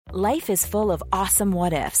Life is full of awesome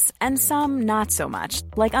what-ifs, and some not so much,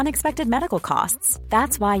 like unexpected medical costs.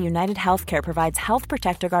 That's why United Healthcare provides Health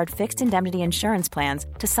Protector Guard fixed indemnity insurance plans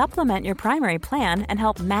to supplement your primary plan and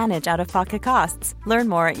help manage out-of-pocket costs. Learn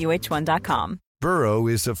more at uh1.com. Burrow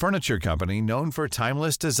is a furniture company known for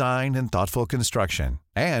timeless design and thoughtful construction,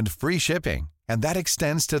 and free shipping, and that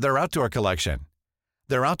extends to their outdoor collection.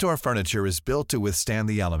 Their outdoor furniture is built to withstand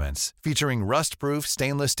the elements, featuring rust-proof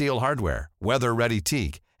stainless steel hardware, weather-ready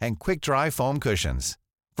teak, and quick-dry foam cushions.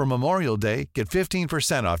 For Memorial Day, get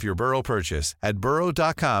 15% off your Burrow purchase at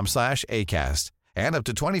burrow.com/acast, and up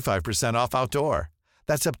to 25% off outdoor.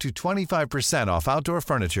 That's up to 25% off outdoor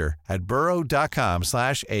furniture at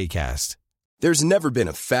burrow.com/acast. There's never been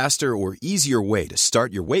a faster or easier way to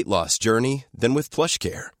start your weight loss journey than with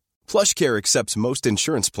PlushCare. PlushCare accepts most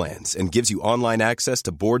insurance plans and gives you online access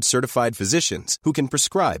to board-certified physicians who can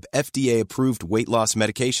prescribe FDA-approved weight loss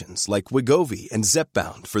medications like Wegovy and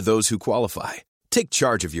Zepbound for those who qualify. Take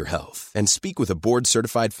charge of your health and speak with a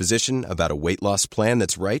board-certified physician about a weight loss plan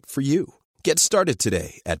that's right for you. Get started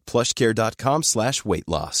today at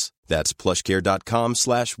plushcare.com/weight-loss. That's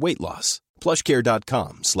plushcare.com/weight-loss.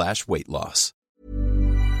 plushcare.com/weight-loss.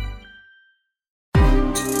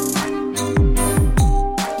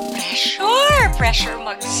 Pressure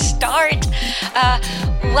mag-start.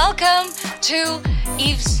 Welcome to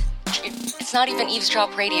Eve's... It's not even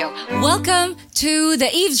Eavesdrop Radio. Welcome to the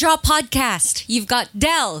Eavesdrop Podcast. You've got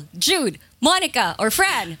Del, Jude, Monica, or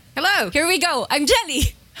Fran. Hello. Here we go. I'm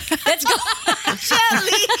Jelly. Let's go.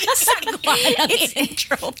 Jelly. It's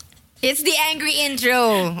intro. It's the angry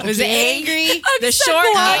intro. It was the angry, the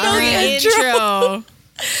short angry intro.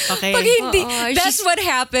 Okay. Pag hindi, that's what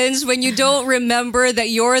happens when you don't remember that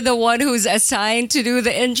you're the one who's assigned to do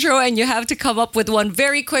the intro and you have to come up with one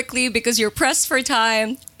very quickly because you're pressed for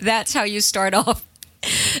time. That's how you start off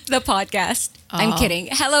the podcast. I'm kidding.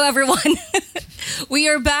 Hello, everyone. We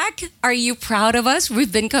are back. Are you proud of us?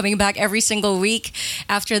 We've been coming back every single week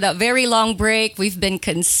after that very long break. We've been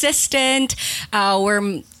consistent.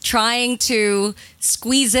 We're trying to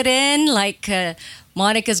squeeze it in like...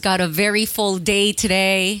 Monica's got a very full day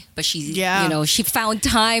today, but she found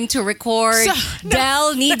time to record.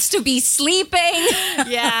 Del needs to be sleeping.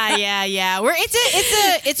 Yeah.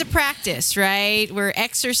 It's a practice, right? We're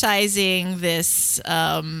exercising this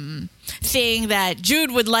thing that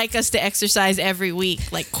Jude would like us to exercise every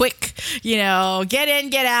week, like quick, get in,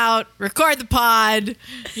 get out, record the pod,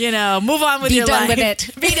 move on with your life.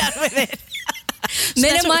 Be done with it.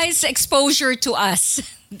 Minimize exposure to us.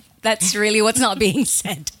 That's really what's not being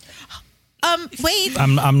said. Wait.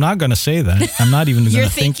 I'm not going to say that. I'm not even going to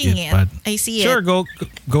think it. But I see sure, it. go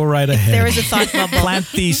right ahead. There is a thought bubble.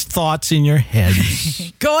 Plant these thoughts in your head.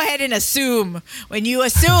 Go ahead and assume. When you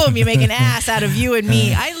assume, you make an ass out of you and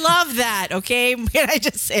me. I love that, okay? Can I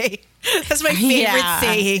just say? That's my favorite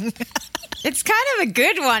saying. It's kind of a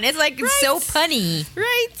good one. It's like it's so punny.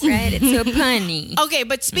 Right? It's so punny. Okay,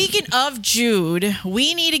 but speaking of Jude,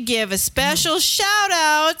 we need to give a special shout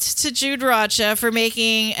out to Jude Rocha for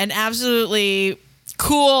making an absolutely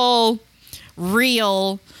cool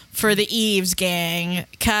reel for the Eves gang,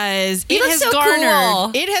 because it has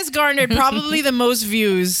garnered probably the most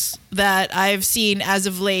views that I've seen as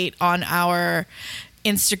of late on our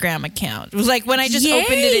Instagram account. It was like when I just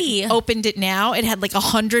opened it now, it had like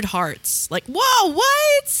 100 hearts. Like, whoa,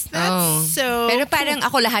 what? That's so Pero parang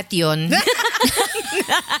ako lahat yun. like.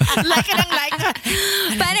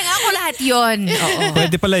 Parang ako lahat yun.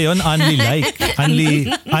 Pwede pala yun, only like. Only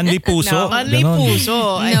puso. No, only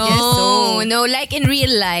puso. I guess so. No, like in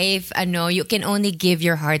real life, you can only give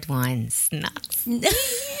your heart once.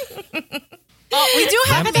 We do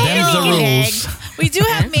have mail. We do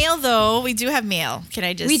have mail, though. We do have mail. Can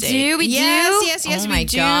I just say? We do? Yes, oh we do. Oh, my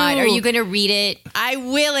God. Are you going to read it? I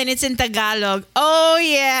will, and it's in Tagalog. Oh,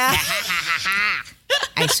 yeah.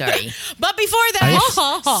 I'm sorry. But before that,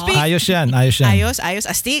 Ayos yan. Ayos.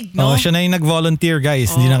 Astig, no? Siya na yung nag-volunteer,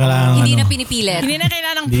 guys. Hindi na kailangan. Hindi na pinipilit. Hindi na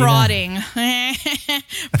kailangan ng prodding.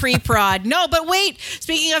 Pre-prod. No, but wait.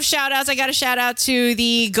 Speaking of shout-outs, I got a shout-out to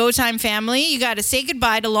the GoTime family. You got to say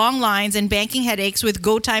goodbye to long lines and banking headaches with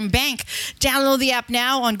GoTime Bank. Download the app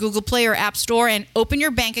now on Google Play or App Store and open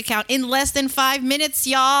your bank account in less than 5 minutes,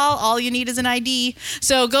 y'all. All you need is an ID.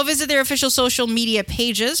 So go visit their official social media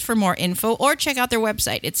pages for more info or check out their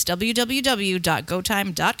website. It's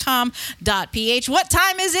www.gotime.com.ph. What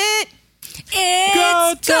time is it?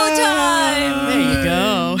 It's go time. There you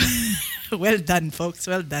go. Well done, folks.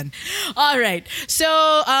 Well done. All right.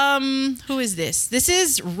 So, who is this? This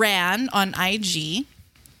is Ran on IG.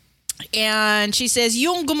 And she says,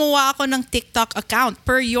 yung gumawa ako ng TikTok account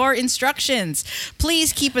per your instructions.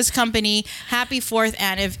 Please keep us company. Happy 4th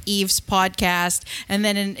Anniv Eve's podcast. And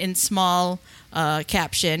then in small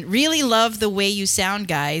caption, really love the way you sound,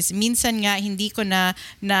 guys. Minsan nga hindi ko na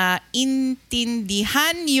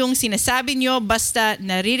intindihan yung sinasabi nyo. Basta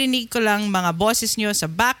naririnig ko lang mga boses nyo sa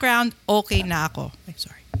background. Okay na ako. I'm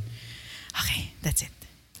sorry. Okay, that's it.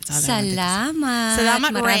 Salamat.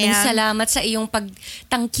 Maraming Rhea. salamat sa iyong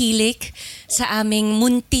pagtangkilik sa aming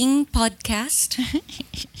munting podcast.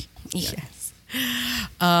 Yes.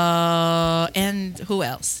 And who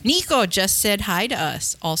else? Nico just said hi to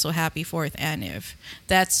us. Also, happy 4th Anniv.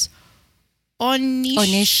 That's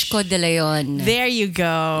Onishko de Leon. There you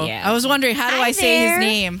go. Yeah. I was wondering, how do Hi I say there. his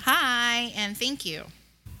name? Hi, and thank you.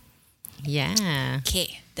 Yeah.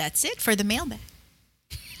 Okay, that's it for the mailbag.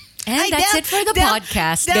 And that's it for the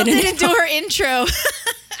podcast. Del Ganun didn't do her intro.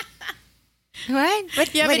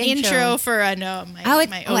 What? You have what an intro for my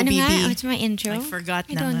OBB. Ano nga? What's my intro? I forgot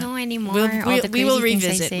I na don't nga. know anymore. We will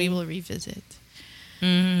revisit. We will revisit.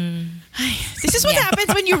 This is what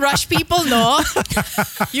happens when you rush people, no?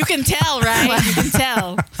 You can tell, right? You can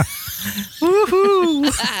tell. Woohoo!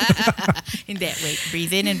 Hindi, wait.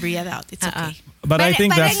 Breathe in and breathe out. It's okay. But I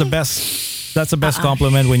think that's the best. That's the best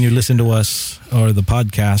compliment when you listen to us or the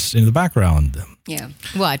podcast in the background. Yeah.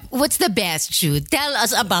 What? What's the best, Jude? Tell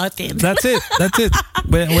us about it. That's it. That's it.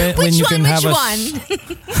 When Which you one? can have Which us. one?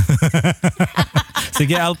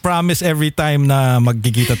 Sige, I'll promise every time na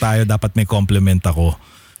magkikita tayo, dapat may compliment ako.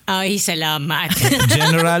 Ay, salamat.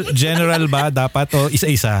 General ba dapat o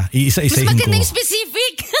isa-isa? Mas Iisa-isahin ko. magandang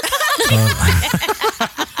specific.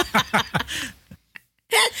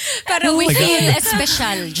 Pero we feel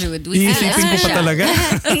special, Jude. We feel Iisipin ko pa special. talaga.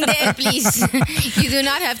 Hindi, please. You do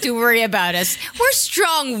not have to worry about us. We're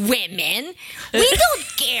strong women. We don't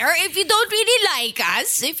care if you don't really like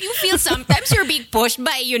us. If you feel sometimes you're being pushed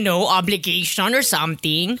by, obligation or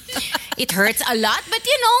something. It hurts a lot, but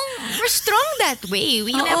we're strong that way.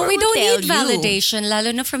 We never we would don't tell need you. validation,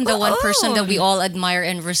 lalo na from the one person that we all admire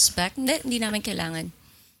and respect. Hindi namin kailangan.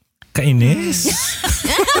 Kainis.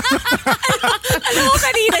 Alam mo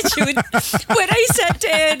kanina, Jude, when I sent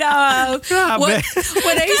in,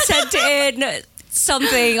 when I sent in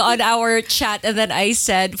something on our chat and then I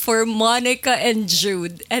said, for Monica and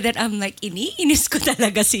Jude. And then I'm like, iniinis ko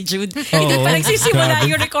talaga si Jude. And then parang sisimula grabe.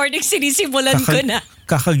 yung recording, sinisimulan ko na.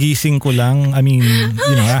 Kakagising ko lang. I mean,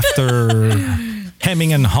 after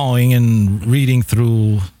hemming and hawing and reading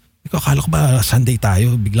through, akala ko ba Sunday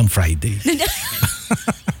tayo, biglang Friday.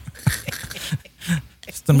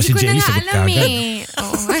 Hindi Si ko na Jelly nga sagot alam kagad.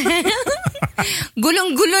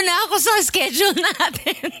 Gulong-gulo na ako sa schedule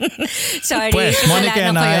natin. Sorry. Pues, Monica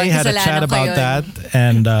and I had a chat about that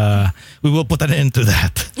and we will put an end to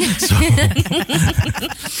that. So,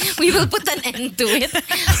 We will put an end to it.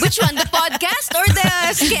 Which one? The podcast or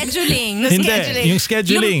the scheduling? yung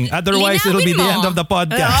scheduling. Otherwise, it'll be the end of the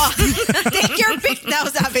podcast. Take your pick daw,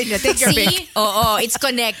 sabi niya. Take your pick. See? Oo, it's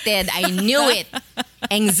connected. I knew it.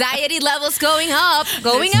 Anxiety levels going up.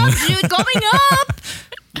 Going up, Jude. Going up.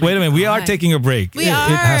 Wait a minute, we are taking a break. We It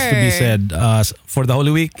has to be are. said for the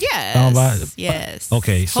Holy Week. Tama ba? Yes.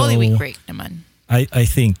 Okay, so Holy Week break naman. I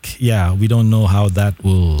think, we don't know how that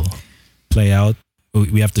will play out.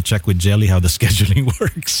 We have to check with Jelly how the scheduling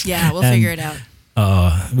works. Yeah, we'll And, figure it out.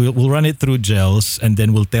 We'll run it through Gels and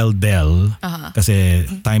then we'll tell Del kasi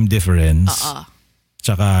time difference.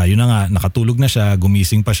 Tsaka yun na nga, nakatulog na siya,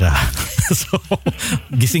 gumising pa siya. So,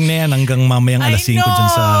 gising na yan hanggang mamayang alas 5 dyan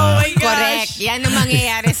sa... my gosh. Correct. Yan ang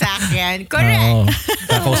mangyayari sa akin. Correct. Oo.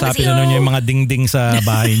 Kakausapin na nun niya yung mga dingding sa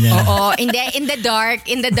bahay niya. Oo, in the dark,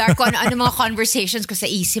 kung ano mga conversations ko sa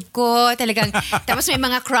isip ko, talagang, tapos may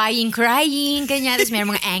mga crying, ganyan, tapos may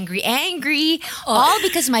mga angry, all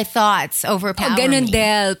because my thoughts overpower Ganun, me.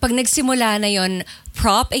 Del. Pag nagsimula na yon,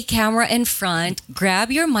 prop a camera in front, grab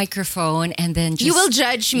your microphone, and then just... You will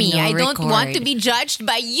judge me. I don't record. want to be judged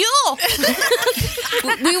by you.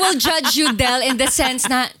 We will judge you, Del, in the sense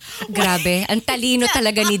na, grabe, ang talino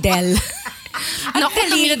talaga ni Del. Ang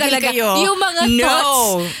talino talaga. kayo. Yung mga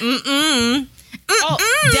thoughts.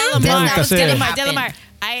 Delamar. kasi- Delamar.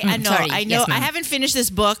 Sorry. I know. Yes, ma'am. I haven't finished this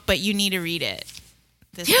book, but you need to read it.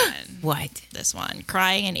 This one. What? This one.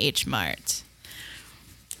 Crying in H Mart.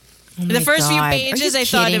 Oh The my first few God. Are pages, you I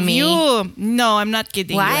thought of kidding me? you. No, I'm not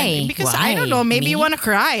kidding. Why? You. Because Why? I don't know. Maybe Me? you want to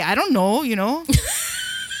cry. I don't know.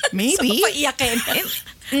 Maybe.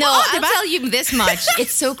 No, Oo, I'll diba? tell you this much.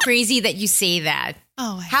 It's so crazy that you say that.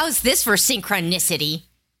 Oh, How's this for synchronicity?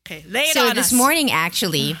 okay. Lay it So on this us. morning,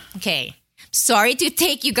 actually, okay, Sorry to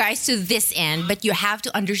take you guys to this end, but you have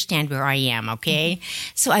to understand where I am, okay?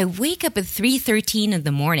 So I wake up at 3:13 in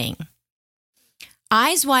the morning.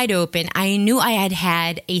 Eyes wide open, I knew I had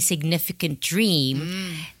had a significant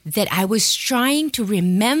dream that I was trying to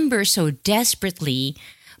remember so desperately,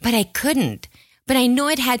 but I couldn't. But I know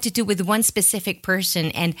it had to do with one specific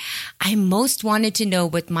person, and I most wanted to know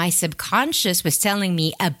what my subconscious was telling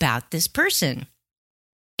me about this person.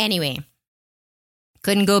 Anyway,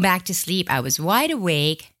 couldn't go back to sleep. I was wide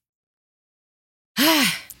awake.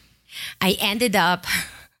 I ended up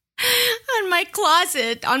on my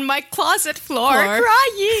closet floor.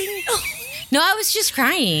 Crying. No, I was just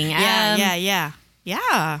crying. Yeah.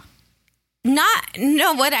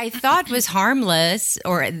 What I thought was harmless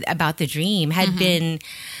or about the dream had been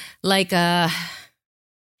like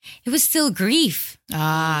it was still grief.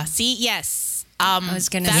 See, yes. I was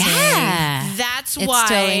going to Yeah. say. That's It's why.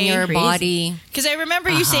 still in your Crazy. body. Because I remember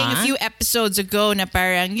you saying a few episodes ago na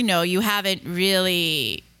parang, you haven't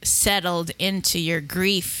really settled into your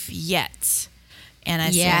grief yet. And I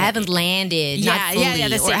said, I haven't landed. Yeah, not fully,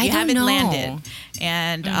 that's or it. I You don't haven't know. landed.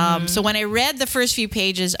 And so when I read the first few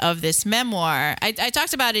pages of this memoir, I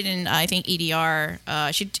talked about it in, I think, EDR.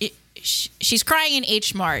 She's crying in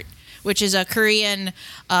H Mart, which is a Korean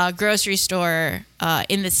grocery store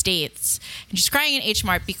in the States. And she's crying in H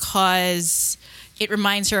Mart because it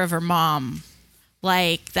reminds her of her mom.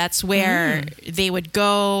 Like, that's where they would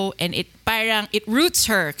go, and it roots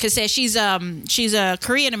her because she's a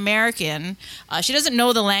Korean American. She doesn't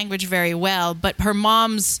know the language very well, but her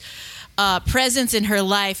mom's presence in her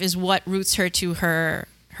life is what roots her to her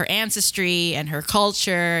ancestry and her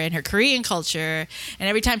culture and her Korean culture. And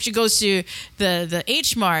every time she goes to the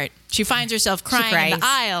H Mart, she finds herself crying in the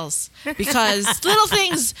aisles because little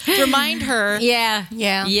things remind her Yeah.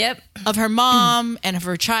 Yeah. of her mom and of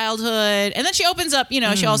her childhood. And then she opens up,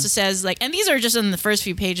 she also says, like, and these are just in the first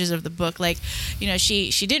few pages of the book, like, she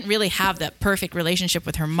didn't really have that perfect relationship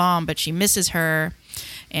with her mom, but she misses her.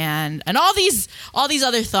 And all these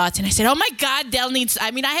other thoughts. And I said, oh my God, Del needs, I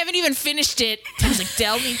haven't even finished it. I was like,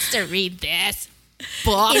 Del needs to read this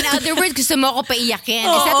book. In other words, gusto mo ko paiyakin.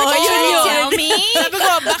 Is that what you're trying to tell me? Sabi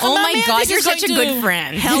ko, baka Oh my mamaya God, this you're is such a going good to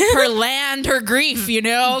friend. help her land her grief,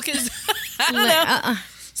 because I don't know.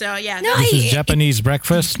 So yeah, This is Japanese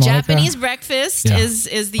breakfast. Monica? Japanese Breakfast Yeah.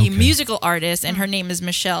 is the musical artist, and her name is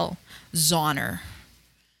Michelle Zauner.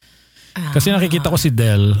 Kasi nakikita ko si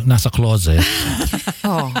Del nasa closet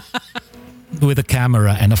with a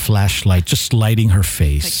camera and a flashlight just lighting her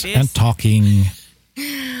face Like this? and talking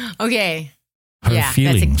Okay. her Yeah,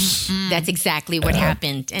 feelings. That's exactly what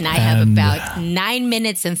happened. And I have and- about 9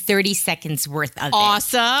 minutes and 30 seconds worth of it.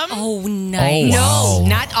 Awesome. Oh, nice. Oh, wow. No,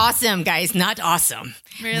 not awesome, guys. Not awesome.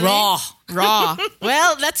 Really? Raw.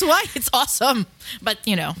 Well, that's why it's awesome. But,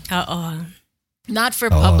 Uh-oh. not for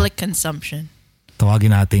public consumption.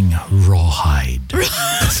 Tawagin nating rawhide.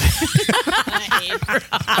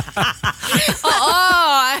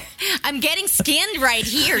 Oh, I'm getting skinned right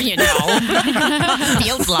here,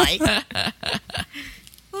 Feels like.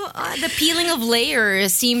 Well, the peeling of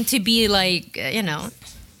layers seemed to be like,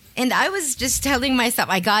 And I was just telling myself,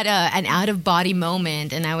 I got an out-of-body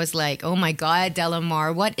moment, and I was like, oh my God,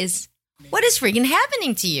 Delamar, what is freaking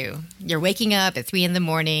happening to you? You're waking up at 3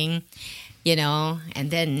 a.m,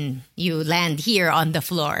 and then you land here on the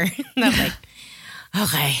floor. And I'm like,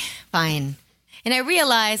 okay, fine. And I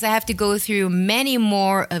realize I have to go through many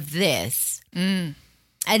more of this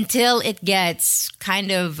until it gets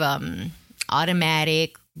kind of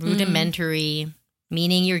automatic, rudimentary,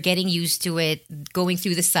 meaning you're getting used to it, going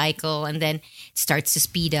through the cycle, and then it starts to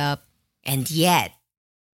speed up. And yet,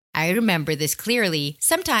 I remember this clearly.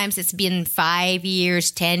 Sometimes it's been 5 years,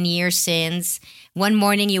 10 years since. One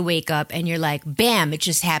morning you wake up and you're like, bam, it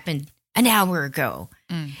just happened an hour ago.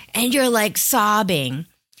 And you're like sobbing.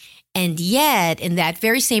 And yet, in that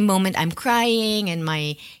very same moment, I'm crying and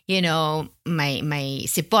my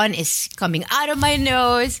sipon is coming out of my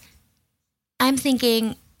nose. I'm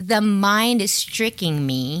thinking, the mind is tricking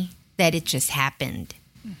me that it just happened.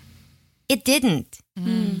 It didn't.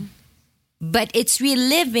 But it's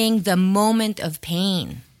reliving the moment of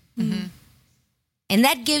pain. And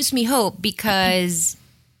that gives me hope because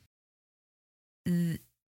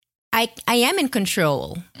I am in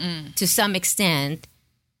control to some extent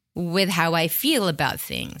with how I feel about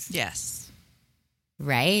things. Yes.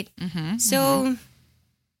 Right? So,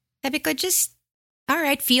 sabi ko, just, all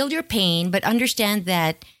right, feel your pain, but understand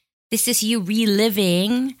that this is you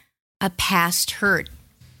reliving a past hurt.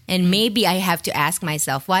 And maybe I have to ask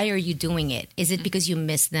myself, why are you doing it? Is it because you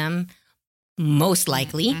miss them? Most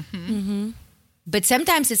likely. But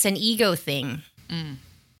sometimes it's an ego thing.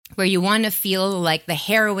 where you want to feel like the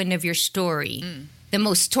heroine of your story, the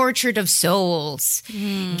most tortured of souls,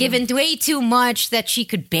 given way too much that she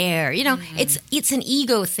could bear. You know, it's an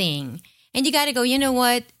ego thing. And you got to go, you know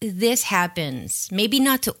what? This happens. Maybe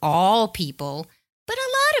not to all people, but a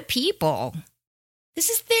lot of people. This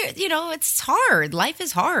is their, you know, it's hard. Life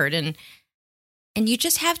is hard. And you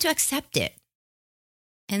just have to accept it.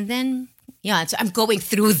 And then, yeah, so I'm going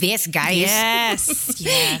through this, guys. Yes.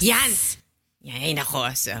 Yes. Yan. Ay,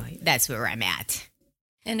 nako. So that's where I'm at.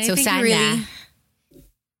 And I So think sana, really...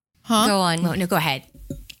 Go on. No, go ahead.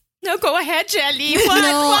 No, go ahead, Jelly. What?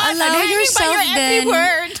 No, What? allow I'm hanging by yourself your every then.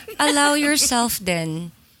 word. Allow yourself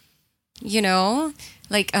then. You know,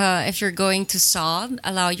 like if you're going to sob,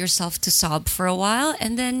 allow yourself to sob for a while,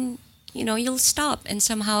 and then you'll stop, and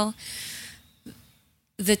somehow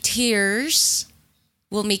the tears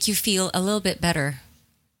will make you feel a little bit better.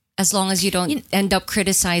 As long as you don't end up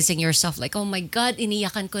criticizing yourself, like, oh my God,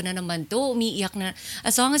 iniyakan ko na naman to, umiiyak na.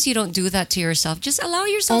 As long as you don't do that to yourself, just allow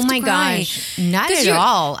yourself Oh to my cry. gosh. Not at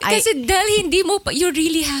all. Kasi dahil hindi mo pa, you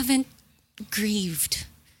really haven't grieved.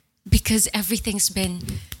 Because everything's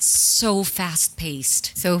been so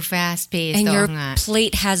fast-paced. So fast-paced. And oo your nga.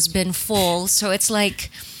 plate has been full. So it's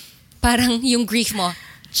like, parang yung grief mo,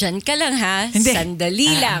 dyan ka lang ha,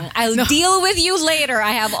 sandali lang. I'll deal with you later.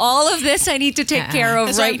 I have all of this I need to take care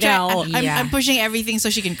of So right now. I'm pushing everything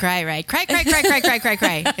so she can cry, right? Cry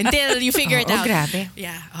until you figure it out. Grabe.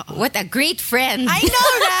 Yeah. What a great friend. I know,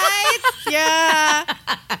 right? Yeah.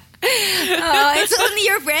 Oh, it's only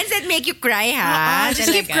your friends that make you cry, ha?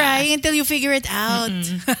 Just keep Talaga. crying until you figure it out.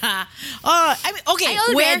 Oh, I mean, okay.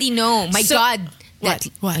 I already know. My So- God. What?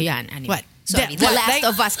 What? Ayan, anyway. What? Sorry. The- The what? Last Like-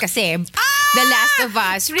 of Us kasi. The Last of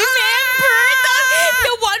Us. Remember?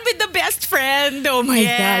 The one with the best friend. Oh my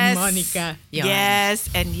Yes. God, Monica. Yun. Yes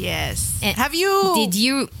and yes. And Have you? Did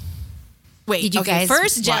you... Wait. did you okay, guys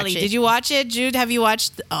first watch Jelly. it? Did you watch it, Jude? Have you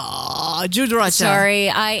watched? Oh, Jude Rocha. Sorry,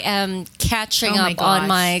 I am catching Oh my up on gosh.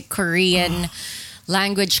 my Korean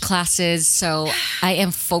language classes, so I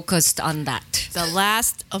am focused on that. The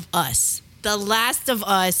Last of Us. The Last of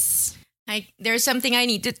Us. There's something I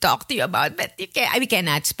need to talk to you about, but we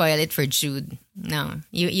cannot spoil it for Jude. No,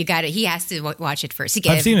 you got it. He has to watch it first. Sige,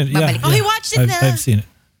 I've seen it. Yeah. babalik. Oh, he watched it na. I've seen it.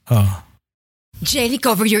 Oh. Jelly,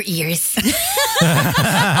 cover your ears.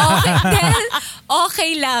 Okay, dahil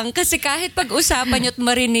okay lang. Kasi kahit pag-usapan niyo at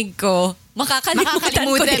marinig ko, makakalimutan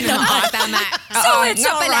ko din mo. naman. Oh, tama. So Oo, it's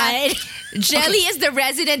nga pala. alright. Jelly is the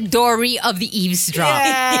resident Dory of the eavesdrop.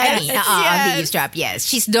 Yes, On the yes. eavesdrop, yes.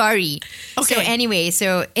 She's Dory. Okay. So anyway,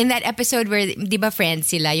 so in that episode where, di ba friends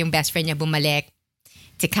sila, yung best friend niya bumalik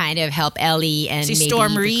to kind of help Ellie and Si maybe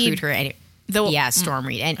Storm recruit Reed. her. The- Storm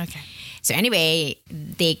Reed. And Okay. so anyway,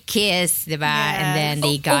 they kiss, di ba? And then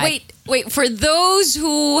they Oh, got... wait. For those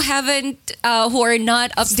who haven't, who are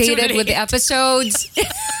not updated with the episodes,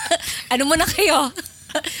 ano muna kayo?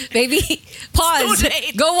 Maybe pause, too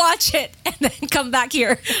late. go watch it, and then come back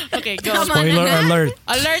here. Okay, go. Spoiler alert.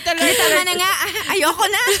 Alert. Tama na nga. Ayoko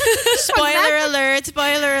na. Spoiler alert.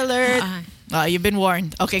 You've been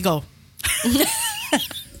warned. Okay, go.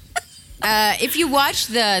 If you watch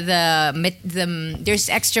the there's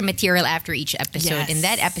extra material after each episode. Yes. In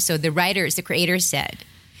that episode, the creators said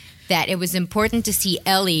that it was important to see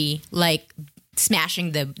Ellie like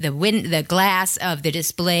smashing the glass of the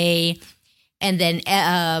display, and then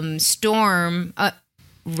Storm. I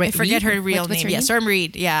forget her real what's name. her Yeah, name? Storm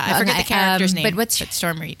Reed. Yeah, I forget the character's name. but what's-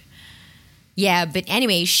 Storm Reed? Yeah, but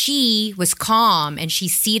anyway, she was calm and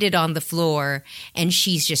she's seated on the floor and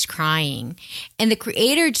she's just crying. And the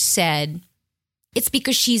creator said it's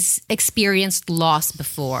because she's experienced loss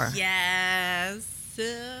before. Yes.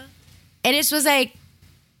 And it was like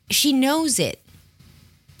she knows it.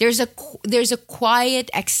 There's a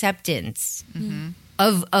quiet acceptance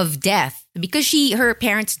of death because her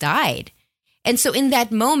parents died. And so in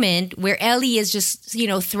that moment where Ellie is just,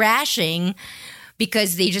 thrashing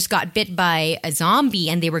because they just got bit by a zombie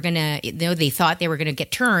and they were going to, they thought they were going to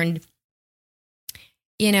get turned,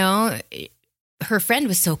 her friend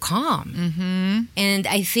was so calm. Mm-hmm. And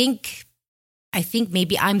I think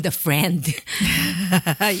maybe I'm the friend.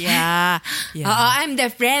 Yeah. I'm the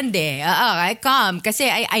friend I calm kasi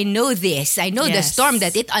I know this. I know the Yes. storm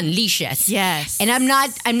that it unleashes. Yes. And I'm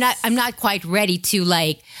not quite ready to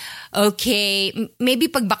maybe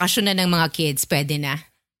pag bakasyon na ng mga kids, pwede na.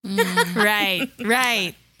 Right.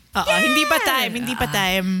 Hindi pa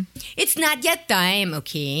time. It's not yet time,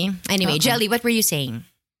 okay? Anyway, Jelly, what were you saying?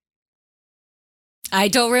 I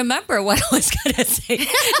don't remember what I was gonna say.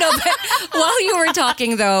 No, but while you were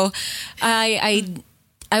talking though, I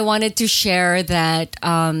wanted to share that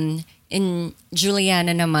in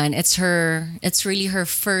Juliana naman, it's really her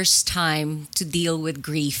first time to deal with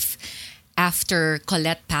grief after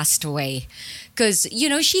Colette passed away. Because,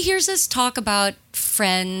 she hears us talk about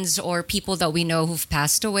friends or people that we know who've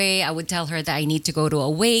passed away. I would tell her that I need to go to a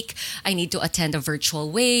wake. I need to attend a virtual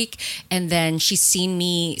wake. And then she's seen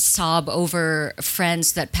me sob over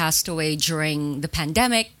friends that passed away during the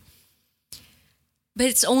pandemic. But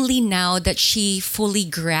it's only now that she fully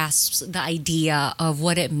grasps the idea of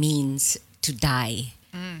what it means to die.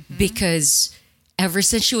 Mm-hmm. Because ever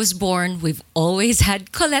since she was born, we've always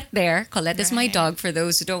had Colette there. Colette is my dog, for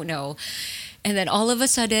those who don't know. And then all of a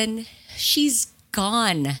sudden, she's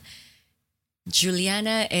gone.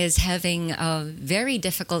 Juliana is having a very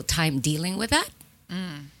difficult time dealing with that.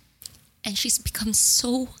 Mm. And she's become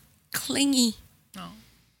so clingy. Oh.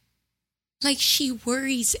 Like she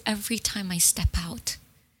worries every time I step out.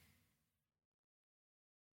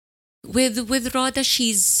 With Rhoda,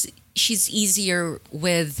 she's easier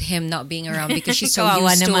with him not being around because she's so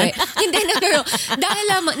used to it. Hindi, no.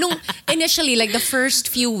 Dahil nung initially, like the first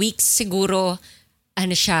few weeks siguro,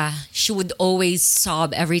 she would always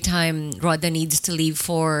sob every time Rhoda needs to leave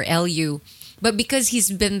for LU. But because he's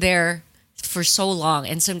been there for so long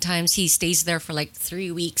and sometimes he stays there for like 3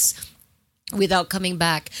 weeks without coming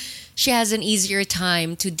back, she has an easier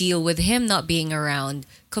time to deal with him not being around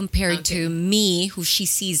compared to me, who she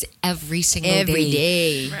sees every single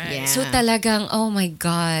day. Right. Yeah. So talagang, oh my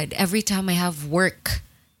God, every time I have work,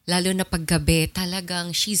 lalo na paggabi,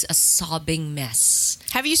 talagang she's a sobbing mess.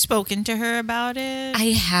 Have you spoken to her about it?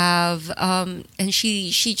 I have, and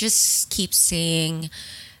she just keeps saying,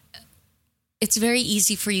 it's very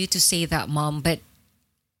easy for you to say that, Mom, but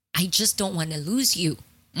I just don't want to lose you.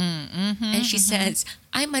 Mm-hmm, and she says,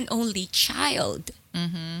 I'm an only child.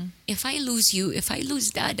 Mm-hmm. If I lose you, if I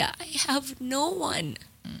lose Dada, I have no one.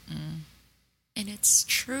 Mm-mm. And it's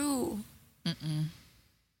true. Mm-mm.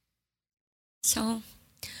 So,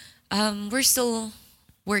 we're still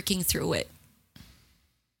working through it.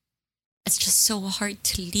 It's just so hard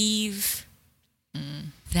to leave.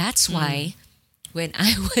 That's why when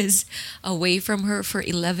I was away from her for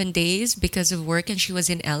 11 days because of work and she was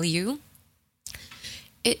in LU,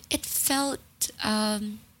 it felt,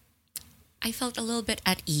 I felt a little bit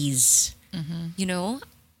at ease. Mm-hmm.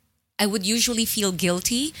 I would usually feel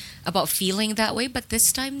guilty about feeling that way, but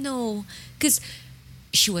this time, no. Because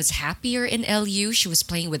she was happier in LU. She was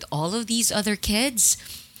playing with all of these other kids.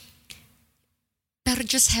 But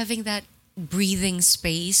just having that breathing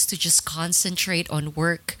space to just concentrate on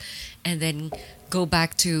work and then go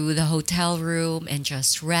back to the hotel room and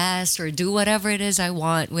just rest or do whatever it is I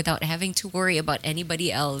want without having to worry about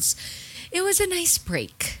anybody else. It was a nice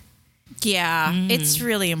break. Yeah, it's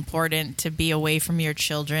really important to be away from your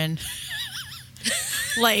children.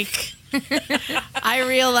 Like, I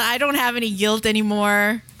realize I don't have any guilt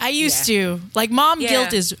anymore. I used to. Like, mom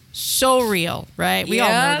guilt is so real, right? We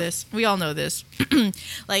all know this. We all know this.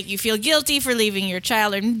 Like, you feel guilty for leaving your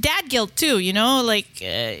child, and dad guilt too, Like,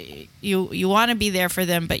 you want to be there for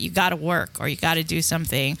them, but you got to work or you got to do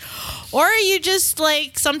something. Or you just,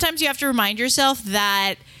 like, sometimes you have to remind yourself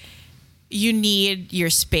that you need your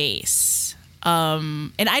space.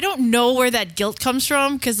 And I don't know where that guilt comes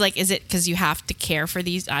from, because, like, is it because you have to care for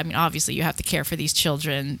these? I mean, obviously you have to care for these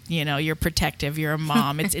children. You're protective. You're a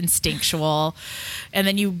mom. It's instinctual. And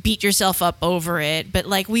then you beat yourself up over it. But,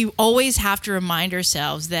 like, we always have to remind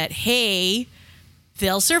ourselves that, hey,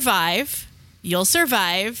 they'll survive. You'll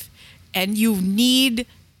survive. And you need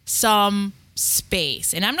some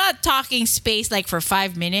space. And I'm not talking space like for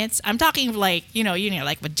 5 minutes. I'm talking like,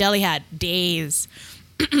 like what Jelly had, days,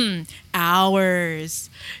 hours,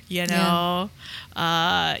 that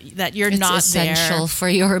you're it's not essential there. For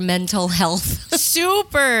your mental health.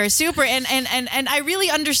 Super. And I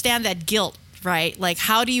really understand that guilt, right? Like,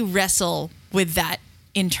 how do you wrestle with that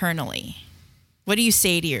internally? What do you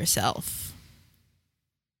say to yourself?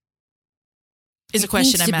 Is a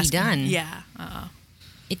question I'm asking. It needs to be done. Yeah.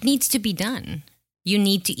 It needs to be done. You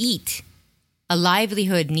need to eat. A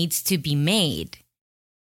livelihood needs to be made.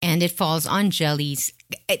 And it falls on Jelly's.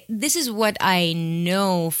 This is what I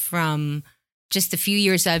know from just a few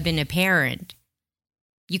years I've been a parent.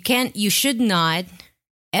 You should not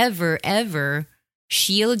ever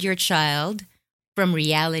shield your child from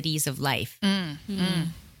realities of life.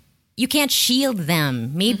 You can't shield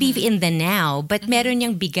them. Maybe in the now, but meron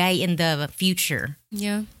niyang bigay in the future.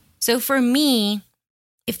 Yeah. So for me,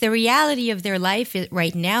 if the reality of their life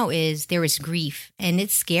right now is there is grief and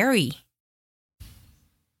it's scary,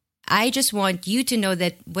 I just want you to know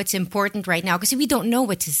that what's important right now, because we don't know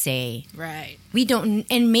what to say. Right. We don't,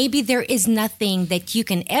 and maybe there is nothing that you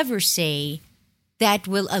can ever say that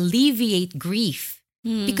will alleviate grief.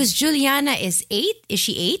 Because Juliana is 8. Is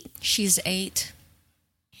she 8? She's 8.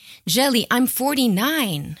 Jelly, I'm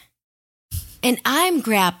 49. And I'm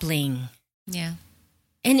grappling. Yeah.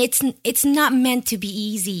 And it's not meant to be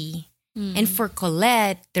easy. And for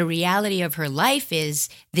Colette, the reality of her life is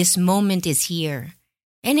this moment is here.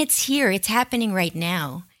 And it's here. It's happening right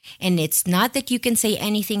now. And it's not that you can say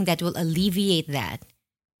anything that will alleviate that.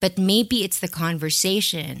 But maybe it's the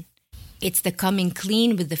conversation. It's the coming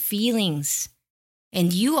clean with the feelings.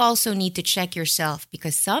 And you also need to check yourself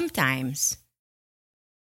because sometimes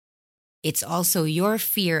it's also your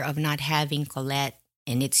fear of not having Colette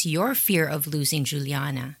and it's your fear of losing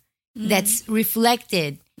Juliana that's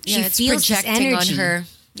reflected. Yeah, she it's feels this projecting energy on her.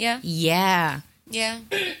 Yeah. Yeah. Yeah.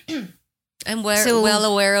 I'm well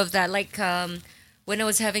aware of that. Like when I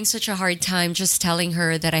was having such a hard time just telling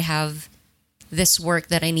her that I have this work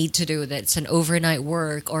that I need to do, that it's an overnight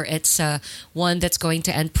work or it's one that's going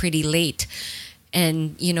to end pretty late.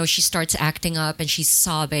 And, she starts acting up and she's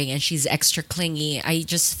sobbing and she's extra clingy. I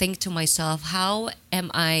just think to myself, how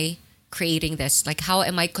am I creating this? Like, how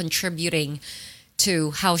am I contributing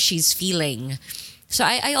to how she's feeling? So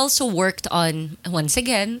I also worked on, once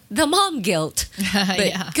again, the mom guilt.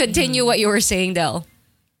 But continue what you were saying, Del.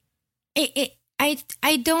 I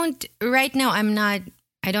don't, right now, I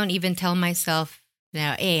don't even tell myself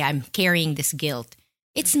now, hey, I'm carrying this guilt.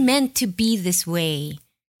 It's meant to be this way.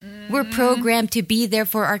 We're programmed to be there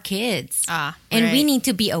for our kids. And we need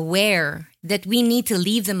to be aware that we need to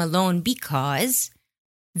leave them alone because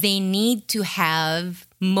they need to have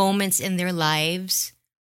moments in their lives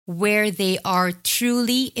where they are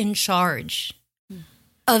truly in charge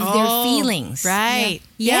of their feelings. Right.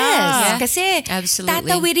 Yes. Kasi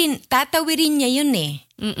Absolutely. tatawirin niya yun eh.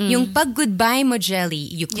 Yung pag-goodbye mo, Jelly,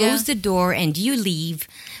 you close the door and you leave.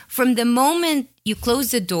 From the moment you close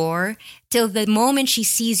the door till the moment she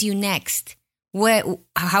sees you next,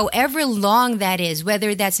 however long that is,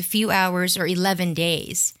 whether that's a few hours or 11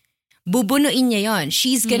 days, bubunuin niya yon.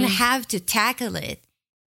 She's going to have to tackle it.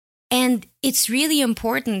 And it's really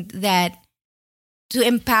important that to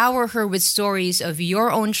empower her with stories of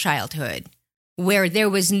your own childhood where there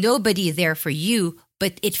was nobody there for you,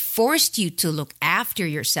 but it forced you to look after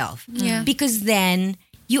yourself. Yeah. Because then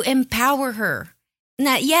you empower her.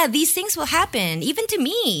 Now, these things will happen, even to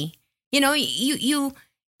me. You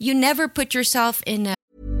never put yourself in a...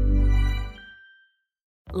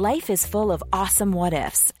 Life is full of awesome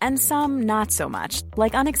what-ifs, and some not so much,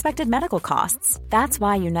 like unexpected medical costs. That's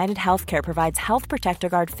why United Healthcare provides Health Protector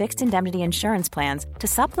Guard fixed indemnity insurance plans to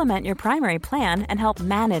supplement your primary plan and help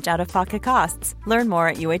manage out-of-pocket costs. Learn more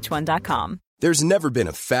at uh1.com. There's never been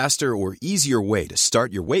a faster or easier way to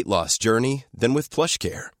start your weight loss journey than with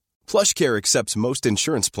PlushCare. PlushCare accepts most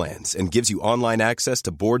insurance plans and gives you online access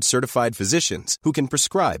to board-certified physicians who can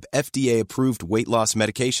prescribe FDA-approved weight loss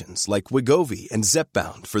medications like Wegovy and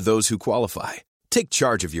Zepbound for those who qualify. Take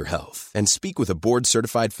charge of your health and speak with a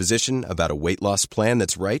board-certified physician about a weight loss plan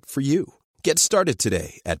that's right for you. Get started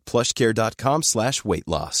today at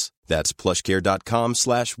plushcare.com/weightloss. That's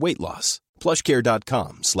plushcare.com/weightloss.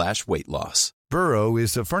 plushcare.com/weightloss. Burrow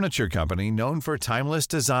is a furniture company known for timeless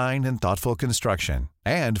design and thoughtful construction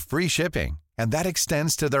and free shipping, and that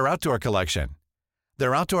extends to their outdoor collection.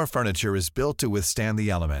 Their outdoor furniture is built to withstand the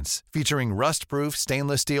elements, featuring rust-proof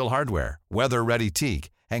stainless steel hardware, weather-ready teak,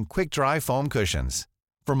 and quick-dry foam cushions.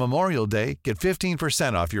 For Memorial Day, get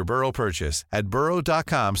 15% off your Burrow purchase at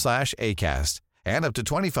burrow.com/acast and up to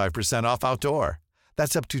 25% off outdoor.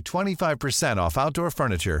 That's up to 25% off outdoor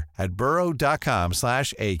furniture at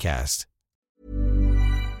burrow.com/acast.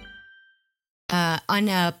 On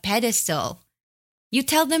a pedestal, you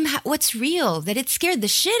tell them what's real, that it scared the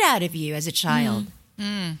shit out of you as a child.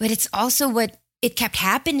 But it's also what it kept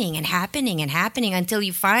happening and happening and happening until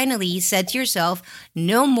you finally said to yourself,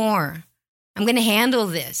 no more. I'm gonna handle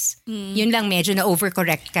this. Yun lang, medyo na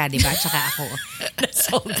overcorrect ka, di ba? Tsaka ako.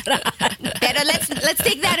 Pero let's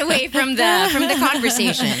take that away from the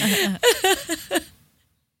conversation.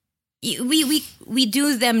 We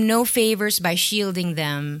do them no favors by shielding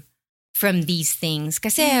them from these things.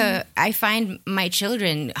 Kasi I find my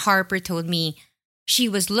children, Harper told me, she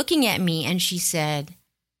was looking at me and she said,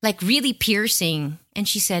 like really piercing, and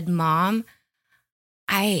she said, Mom,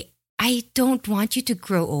 I don't want you to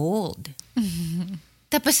grow old.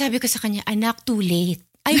 Tapos sabi ko sa kanya, anak, too late.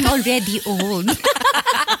 I'm already old.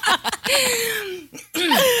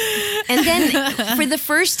 And then, for the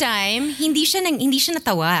first time, hindi siya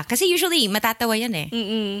natawa. Kasi usually, matatawa yan eh.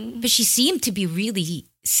 But she seemed to be really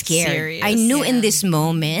scared. Serious, I knew in this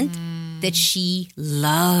moment that she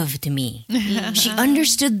loved me. She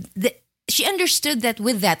understood she understood that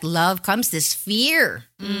with that love comes this fear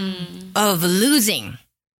of losing.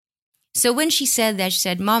 So when she said that, she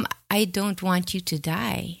said, Mom, I don't want you to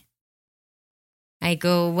die. I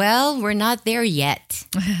go, well, we're not there yet.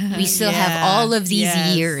 We still have all of these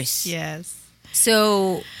years. Yes.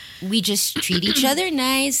 So we just treat each other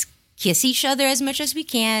nice, kiss each other as much as we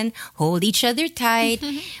can, hold each other tight.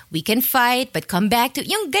 We can fight, but come back to,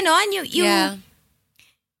 yung ganon,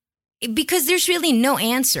 because there's really no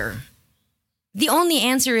answer. The only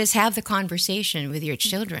answer is have the conversation with your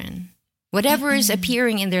children. Whatever is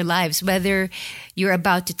appearing in their lives, whether you're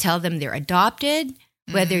about to tell them they're adopted,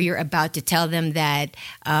 whether you're about to tell them that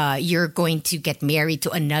you're going to get married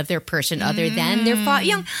to another person other than their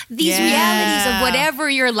father. These realities of whatever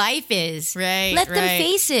your life is. Right, let them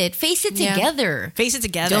face it. Face it together. Face it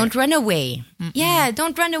together. Don't run away. Yeah,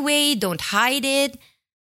 don't run away. Don't hide it.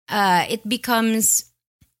 It becomes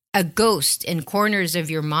a ghost in corners of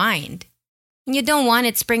your mind. And you don't want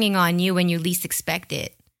it springing on you when you least expect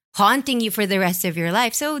it, haunting you for the rest of your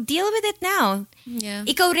life. So deal with it now. Yeah.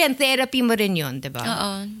 Ikaw rin, therapy mo rin yun,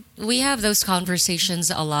 diba? We have those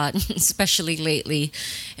conversations a lot, especially lately.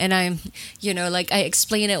 And I'm, I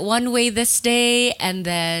explain it one way this day and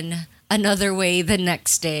then another way the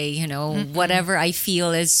next day, whatever I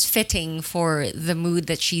feel is fitting for the mood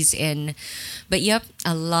that she's in. But yep,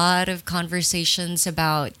 a lot of conversations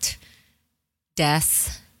about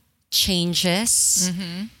death, changes,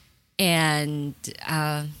 and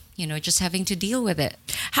just having to deal with it.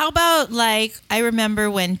 How about I remember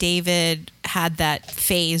when David had that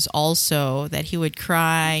phase also that he would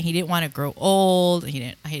cry. He didn't want to grow old.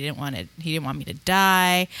 He didn't want me to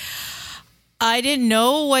die. I didn't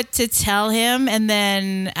know what to tell him, and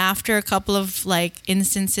then after a couple of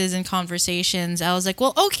instances and conversations, I was like,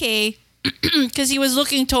 well, okay. Because he was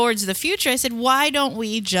looking towards the future. I said, why don't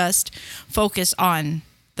we just focus on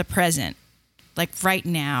the present, right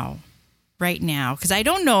now, because I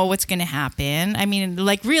don't know what's going to happen. I mean,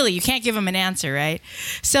 really, you can't give him an answer, right?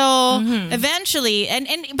 So eventually,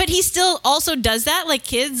 but he still also does that.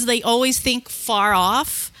 Kids, they always think far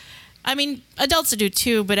off. I mean, adults do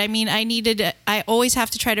too, but I mean, I always have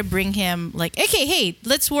to try to bring him okay, hey,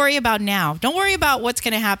 let's worry about now. Don't worry about what's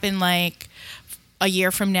going to happen a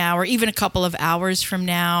year from now or even a couple of hours from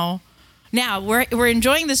now. Now we're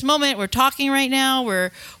enjoying this moment. We're talking right now.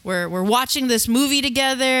 We're watching this movie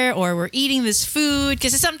together, or we're eating this food.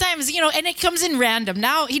 Because sometimes and it comes in random.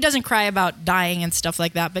 Now he doesn't cry about dying and stuff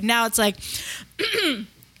like that. But now it's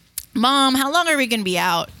Mom, how long are we gonna be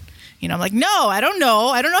out? I'm like, no, I don't know.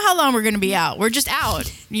 I don't know how long we're going to be out. We're just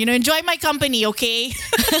out. Enjoy my company, okay?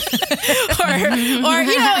 or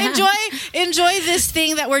enjoy this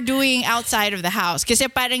thing that we're doing outside of the house. Kasi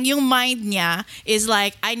parang yung mind niya is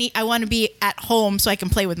I want to be at home so I can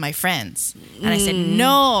play with my friends. And I said,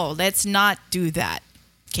 no, let's not do that,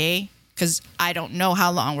 okay? Because I don't know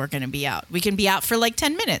how long we're going to be out. We can be out for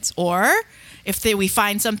 10 minutes. Or if we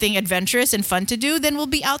find something adventurous and fun to do, then we'll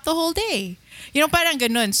be out the whole day. Parang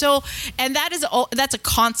ganun. So, and that's a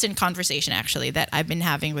constant conversation actually that I've been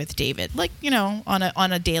having with David, on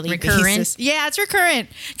a daily basis. Yeah, it's recurrent.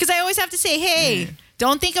 Because I always have to say, hey,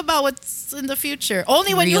 don't think about what's in the future.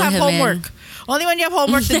 Only when you have homework. Only when you have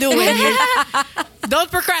homework to do it. Don't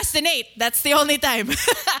procrastinate. That's the only time.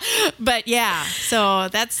 But yeah, so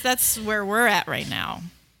that's where we're at right now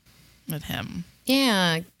with him.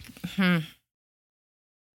 Yeah.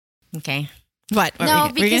 Okay. What?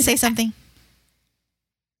 No, were you going to say something?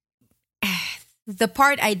 The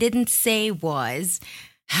part I didn't say was,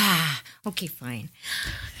 okay, fine.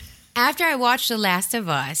 After I watched The Last of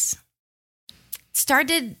Us,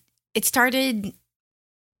 it started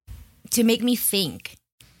to make me think.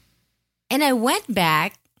 And I went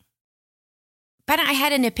back, but I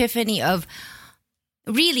had an epiphany of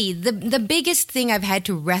really the biggest thing I've had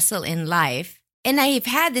to wrestle in life. And I've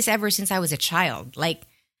had this ever since I was a child.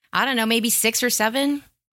 I don't know, maybe 6 or 7.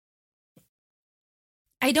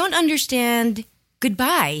 I don't understand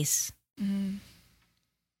goodbyes.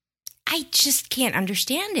 I just can't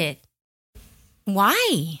understand it.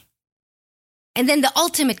 Why? And then the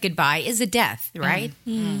ultimate goodbye is a death, right?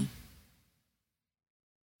 And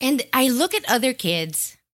I look at other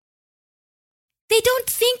kids. They don't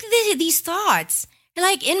think these thoughts.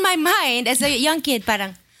 In my mind, as a young kid,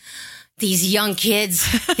 parang, these young kids,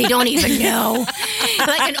 they don't even know.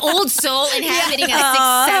 An old soul inhabiting a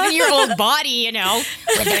 6-7-year-old body,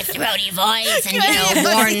 with their throaty voice and,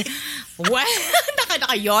 born... What?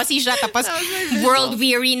 Naka-yosi siya, tapos world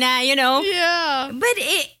weary na, Yeah. But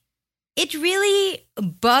it really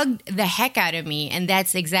bugged the heck out of me. And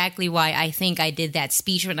that's exactly why I think I did that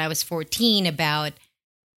speech when I was 14 about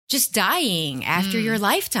just dying after your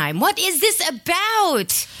lifetime. What is this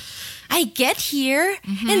about? I get here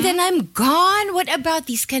and then I'm gone. What about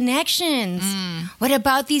these connections? What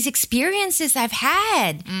about these experiences I've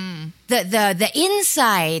had? The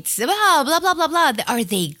insights, blah, blah, blah, blah, blah. Are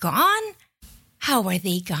they gone? How are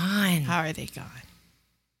they gone? How are they gone?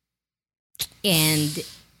 And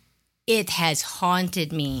it has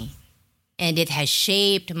haunted me. And it has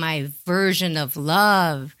shaped my version of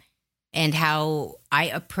love and how I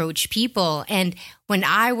approach people. And when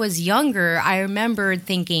I was younger, I remember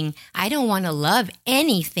thinking, I don't want to love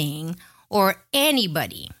anything or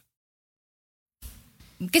anybody.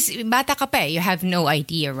 Because bata ka pa, you have no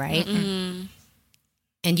idea, right? And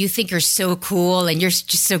you think you're so cool and you're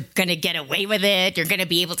just so gonna get away with it. You're gonna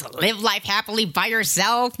be able to live life happily by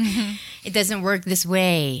yourself. It doesn't work this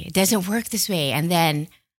way. It doesn't work this way. And then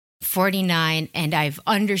 49 and I've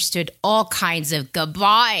understood all kinds of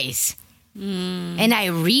goodbyes. And I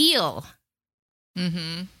reel.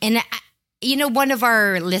 And one of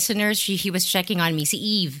our listeners, he was checking on me, si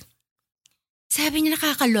Eve. Sabi niya,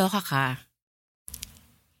 nakakaloka ka.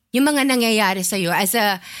 Yung mga nangyayari sa'yo as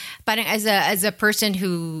a person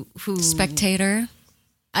who Spectator.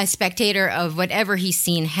 A spectator of whatever he's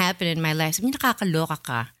seen happen in my life. Sabi niya, nakakaloka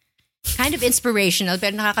ka. Kind of inspirational,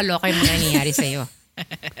 pero nakakaloka yung mga nangyayari sa'yo.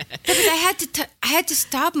 But I had to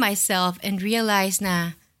stop myself and realize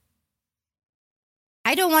na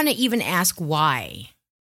I don't want to even ask why.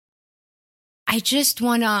 I just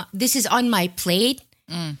want to, this is on my plate.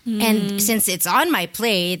 And since it's on my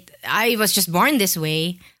plate, I was just born this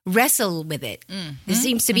way, wrestle with it. This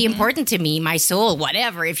seems to be important to me, my soul,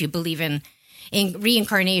 whatever, if you believe in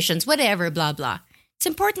reincarnations, whatever, blah, blah. It's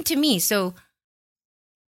important to me. So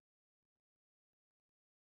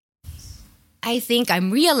I think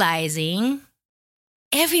I'm realizing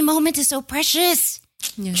every moment is so precious.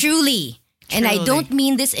 Yeah. Truly. And I don't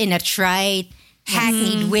mean this in a trite,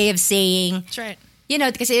 hackneyed way of saying. That's right.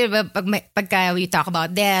 Kasi pagka we talk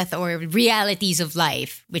about death or realities of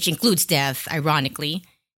life, which includes death, ironically,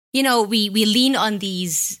 we lean on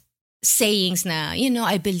these sayings na,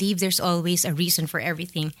 I believe there's always a reason for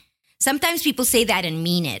everything. Sometimes people say that and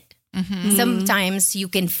mean it. Sometimes you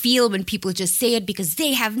can feel when people just say it because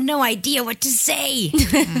they have no idea what to say.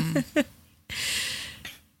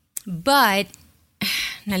 But,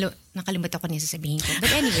 nakalimutan ko na yung sasabihin ko.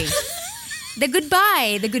 But anyway, the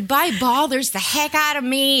goodbye bothers the heck out of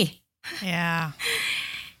me. Yeah.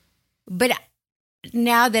 But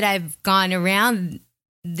now that I've gone around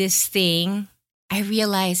this thing, I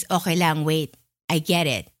realize, okay lang, wait, I get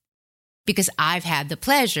it. Because I've had the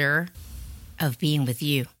pleasure of being with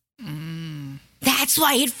you. That's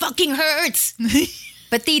why it fucking hurts.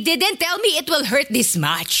 But they didn't tell me it will hurt this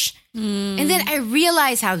much. And then I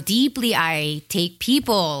realize how deeply I take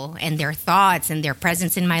people and their thoughts and their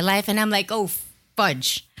presence in my life. And I'm like, oh,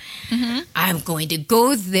 fudge. I'm going to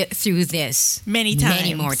go through this Many times.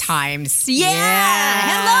 Many more times. Yeah.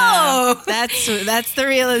 Hello. That's the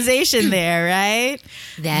realization there, right?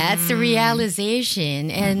 That's the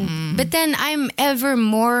realization. And but then I'm ever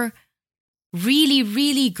more really,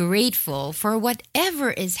 really grateful for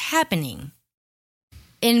whatever is happening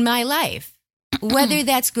in my life, whether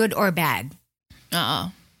that's good or bad.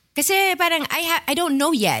 Kasi parang I don't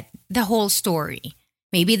know yet the whole story.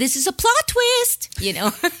 Maybe this is a plot twist,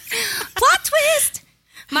 plot twist.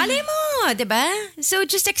 Malay mo, diba? So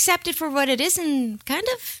just accept it for what it is and kind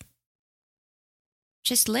of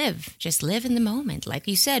just live. Just live in the moment. Like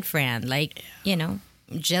you said, Fran. Like,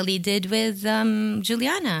 Jelly did with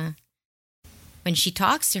Juliana. When she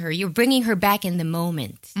talks to her, you're bringing her back in the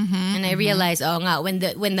moment. And I realize, when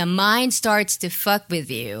the mind starts to fuck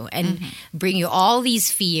with you and bring you all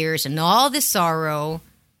these fears and all this sorrow,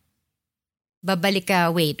 babalik ka,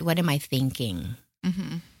 wait, what am I thinking?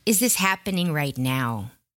 Is this happening right now?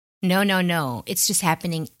 No. It's just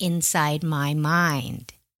happening inside my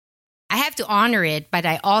mind. I have to honor it, but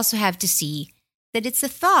I also have to see that it's a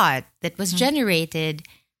thought that was generated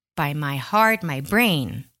by my heart, my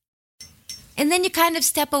brain. And then you kind of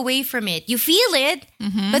step away from it. You feel it,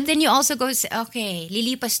 but then you also go, okay,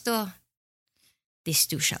 lilipas to. This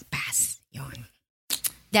too shall pass. Yon.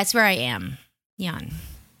 That's where I am. Yon.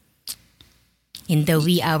 In the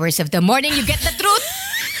wee hours of the morning, you get the truth.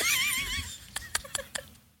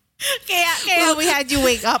 Kaya we had you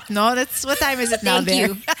wake up, no? That's what time is it now? Thank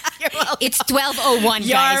you. You're welcome. It's 12:01,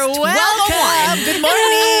 guys. You're welcome. 12:01. Good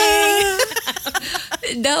morning.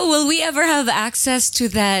 Now, will we ever have access to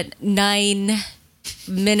that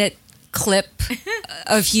 9-minute clip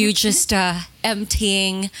of you just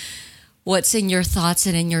emptying what's in your thoughts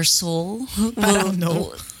and in your soul? I don't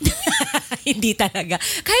know. Hindi talaga.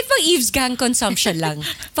 Kahit pang Eve's Gang consumption lang.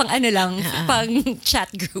 Pang pang chat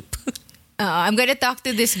group. I'm gonna talk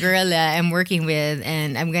to this girl I'm working with,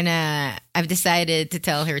 and I've decided to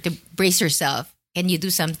tell her to brace herself. Can you do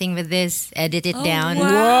something with this? Edit it down.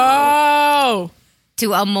 Whoa!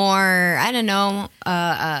 To a more, I don't know,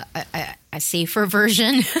 a safer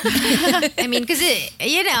version. I mean, because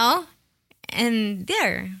and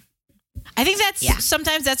there. I think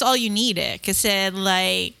sometimes that's all you need. Because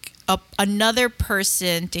like another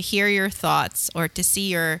person to hear your thoughts or to see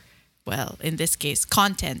your, well, in this case,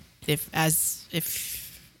 content. If I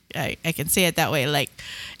can say it that way, like,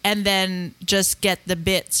 and then just get the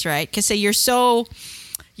bits right. Because you're so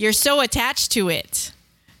attached to it.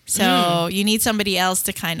 So you need somebody else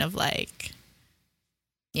to kind of like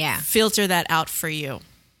filter that out for you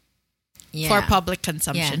for public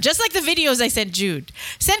consumption. Just like the videos I sent Jude.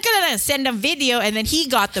 Send a video and then he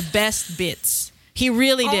got the best bits. He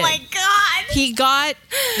really did. Oh my God. He got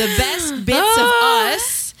the best bits of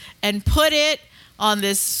us and put it on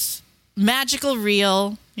this magical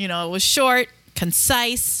reel. You know, it was short,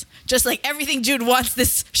 concise, just like everything Jude wants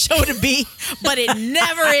this show to be, but it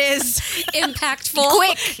never is. Impactful.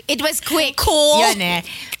 Quick. It was quick. Cool. Yan eh.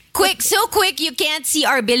 Quick, so quick you can't see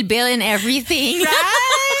our bill and everything.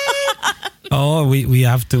 Right? Oh, we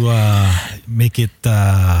have to make it.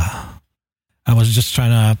 I was just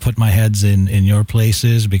trying to put my heads in your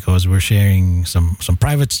places because we're sharing some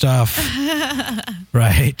private stuff,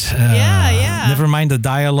 right? Yeah. Never mind the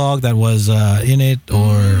dialogue that was in it,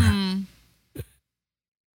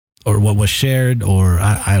 or what was shared, or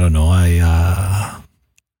I don't know.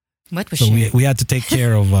 What was So shared? we had to take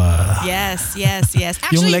care of Yes. yung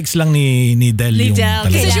Actually, legs lang ni Del yung Del.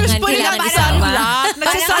 talaga. Kasi she was putting on Kailangan sunblock.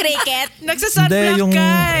 Parang cricket. Nagsasunblock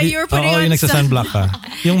ka. You were putting on yung nagsasunblock ka.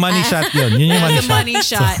 Yung money shot yun. Yun yung money the shot. money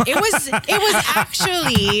shot. It was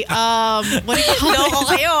actually what do you call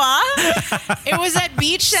it? It was that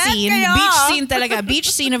beach scene. Beach scene talaga. Beach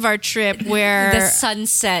scene of our trip where The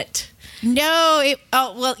sunset. No,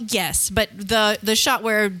 yes, but the shot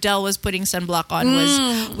where Del was putting sunblock on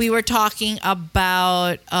was we were talking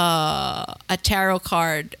about a tarot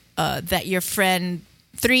card that your friend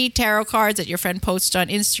 3 tarot cards that your friend posted on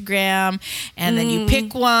Instagram, and then you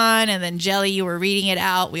pick one, and then Jelly, you were reading it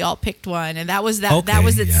out. We all picked one, and that was that. Okay, that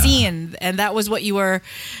was the yeah. scene, and that was what you were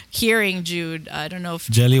hearing, Jude. I don't know if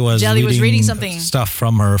Jelly was reading something stuff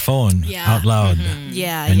from her phone out loud.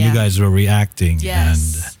 Yeah, and yeah. you guys were reacting.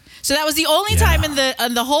 Yes. So that was the only time in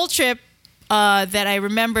the whole trip that I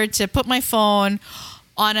remembered to put my phone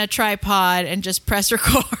on a tripod and just press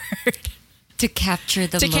record To capture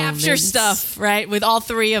the to moments. capture stuff, right? With all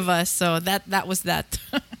 3 of us. So that was that.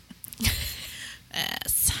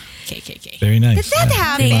 Yes. KKK. Very nice. Did that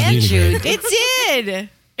happen, It was really Jude? great. It did.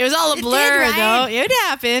 It was all a It blur, did, right? though. It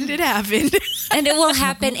happened. It happened. And it will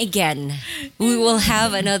happen again. We will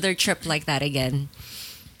have another trip like that again.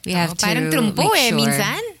 We have to Parang trumpo make sure.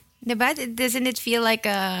 minsan. Diba? Doesn't it feel like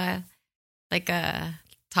a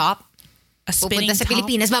top? A spinning Pupunta sa top?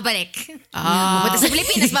 Pilipinas, babalik. Pupunta sa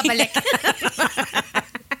Pilipinas, babalik.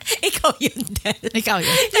 Ikaw yun, Del. Ikaw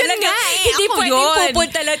yun. Talaga, hindi ako pwedeng yun.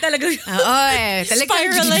 pupunta lang talaga. Oo eh.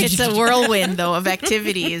 Spiraling. It's a whirlwind, though, of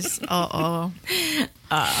activities. But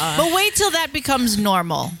wait till that becomes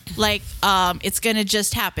normal. Like, it's going to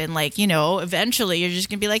just happen. Like, eventually you're just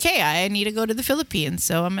going to be like, hey, I need to go to the Philippines.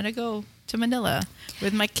 So I'm going to go to Manila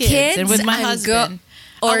with my kids and with my husband.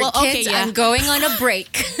 Kids, I'm going on a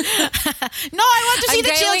break. No, I want to see I'm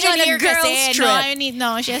the going children on a here girls' kasi. trip.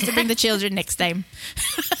 She has to bring the children next time.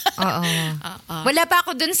 Oo. Wala pa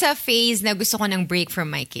ako dun sa phase na gusto ko ng break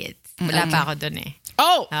from my kids. Wala pa ako dun eh.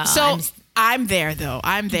 Oh, Oh, so I'm there though.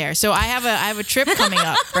 I'm there. So I have a trip coming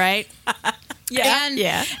up, right? And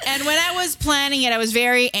when I was planning it, I was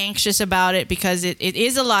very anxious about it because it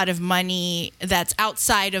is a lot of money that's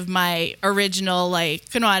outside of my original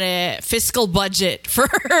kunwari fiscal budget for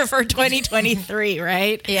 2023,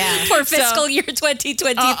 right? Yeah. For fiscal year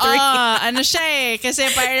 2023. Ano siya eh, kasi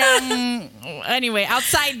parang anyway,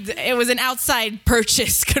 it was an outside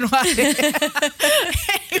purchase kunwari.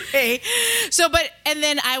 Anyway, and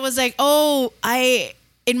then I was like,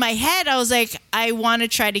 in my head, I was like, I want to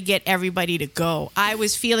try to get everybody to go. I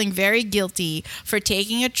was feeling very guilty for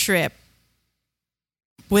taking a trip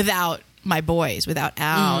without my boys, without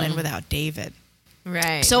Al and without David.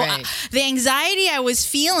 Right. So right. the anxiety I was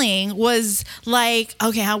feeling was like,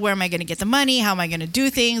 okay, where am I going to get the money? How am I going to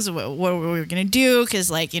do things? What are we going to do?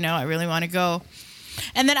 Because I really want to go.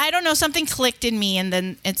 And then I don't know, something clicked in me, and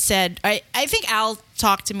then it said, I think Al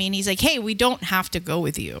talked to me, and he's like, hey, we don't have to go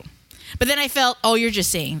with you. But then I felt, you're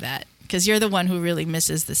just saying that because you're the one who really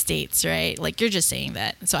misses the States, right? Like, you're just saying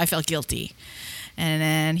that. So I felt guilty. And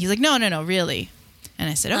then he's like, no, really. And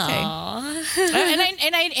I said, okay.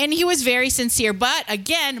 And he was very sincere. But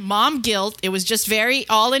again, mom guilt. It was just very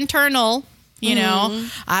all internal. You know,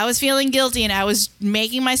 I was feeling guilty and I was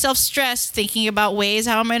making myself stressed, thinking about ways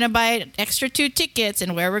how I'm going to buy extra 2 tickets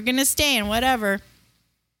and where we're going to stay and whatever.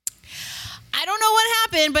 I don't know what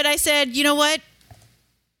happened, but I said, you know what?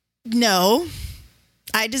 No,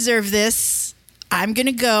 I deserve this. I'm going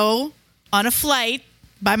to go on a flight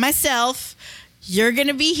by myself. You're going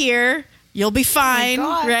to be here. You'll be fine,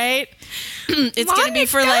 right? It's going to be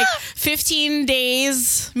for like 15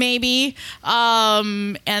 days, maybe.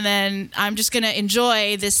 And then I'm just going to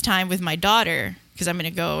enjoy this time with my daughter because I'm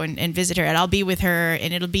going to go and visit her. And I'll be with her.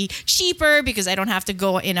 And it'll be cheaper because I don't have to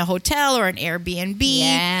go in a hotel or an Airbnb.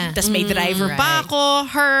 Yeah. Tas may driver pa ako.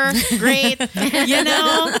 Her. Great. You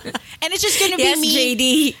know? And it's just going to be me.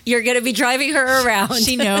 JD, you're going to be driving her around.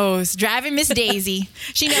 She knows. Driving Miss Daisy.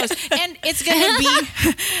 She knows. And it's going to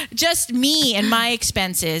be just me and my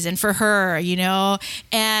expenses and for her, you know.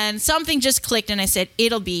 And something just clicked and I said,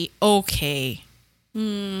 it'll be okay.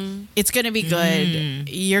 It's going to be good.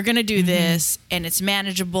 You're going to do this and it's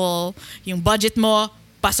manageable. Yung budget mo,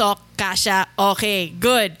 pasok, kasha, okay,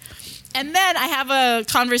 good. And then I have a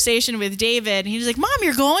conversation with David. And he's like, Mom,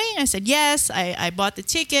 you're going? I said, yes. I bought the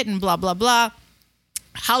ticket and blah, blah, blah.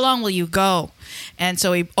 How long will you go? And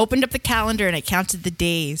so he opened up the calendar and I counted the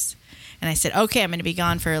days. And I said, okay, I'm going to be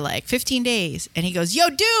gone for like 15 days. And he goes, yo,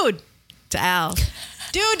 dude, to Al.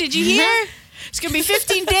 Dude, did you hear? It's going to be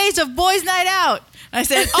 15 days of boys' night out. I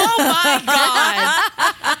said, oh my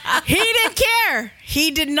God. He didn't care. He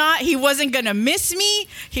did not. He wasn't going to miss me.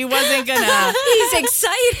 He wasn't going to. He's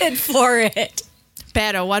excited for it.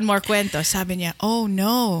 Pero one more cuento. Sabi niya, oh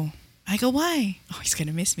no. I go, why? Oh, he's going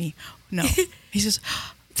to miss me. No. He says,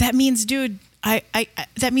 that means, dude,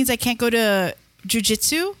 that means I can't go to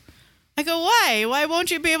jiu-jitsu? I go, why? Why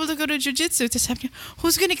won't you be able to go to jiu-jitsu?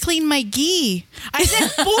 Who's going to clean my gi? I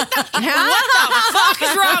said, puta, what the fuck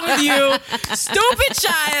is wrong with you? Stupid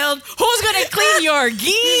child. Who's going to clean your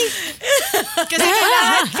gi? Kasi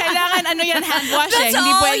kailangan ano yan, hand washing. That's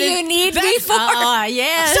all you need me for. That's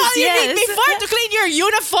Yes, all you need me for, to clean your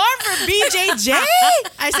uniform for BJJ?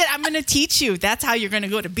 I said, I'm going to teach you. That's how you're going to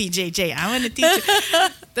go to BJJ. I'm going to teach you.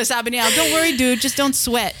 The sabi niya, don't worry, dude. Just don't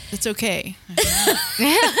sweat. It's okay.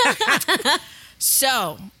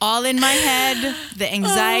 So, all in my head, the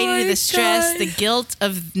anxiety, the stress, the guilt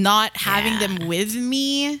of not having them with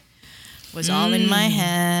me was all in my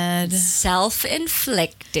head.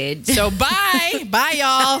 Self-inflicted. So, bye. Bye,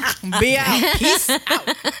 y'all. Be out. Peace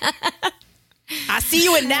out. I'll see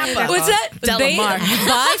you in Napa. What's that? Delamar.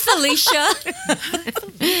 Bye, Felicia.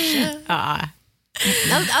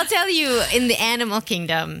 I'll tell you, in the animal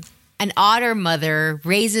kingdom, an otter mother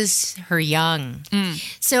raises her young.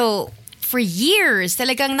 So, for years,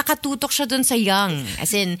 talagang nakatutok siya dun sa young.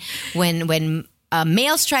 As in, when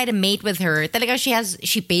males try to mate with her, talagang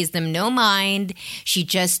she pays them no mind. She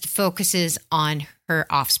just focuses on her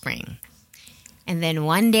offspring. And then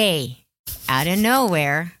one day, out of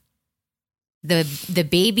nowhere, the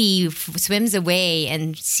baby swims away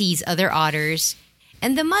and sees other otters.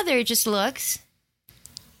 And the mother just looks.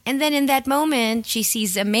 And then in that moment, she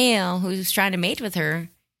sees a male who's trying to mate with her.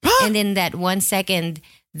 And in that 1 second,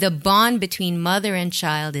 the bond between mother and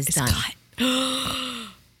child is done.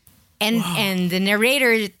 And the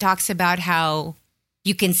narrator talks about how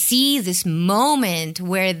you can see this moment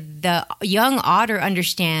where the young otter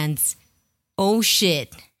understands, oh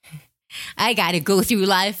shit, I gotta go through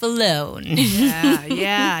life alone.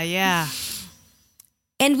 Yeah.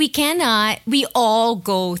 And we all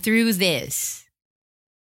go through this.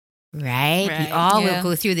 Right? We all will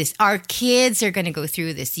go through this. Our kids are going to go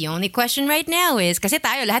through this. The only question right now is, kasi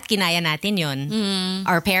tayo lahat kinaya natin yun.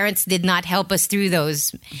 Our parents did not help us through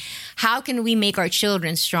those. How can we make our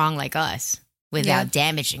children strong like us without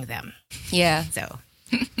damaging them? Yeah. So,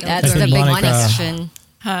 that's the think big Monica, question.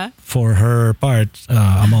 For her part,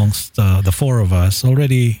 amongst the four of us,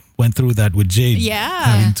 already went through that with Jade. Yeah.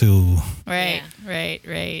 Having to Right.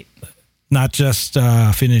 not just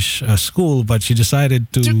finish school, but she decided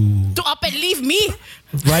to up and leave me.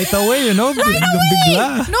 right away, you know?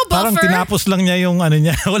 Bigla. No Parang buffer. tinapos lang niya yung ano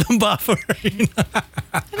niya. Walang buffer.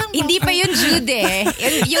 hindi pa yun Jude eh.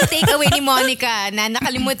 Yung takeaway ni Monica na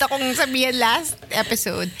nakalimutan kong sabihin last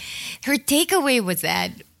episode. Her takeaway was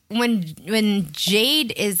that when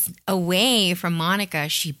Jade is away from Monica,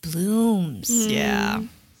 she blooms. Yeah.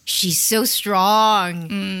 she's so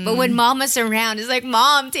strong. But when mama's around, it's like,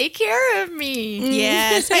 Mom, take care of me.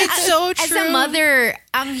 Yes, it's so As true. a mother,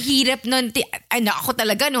 ang hirap nun. Ako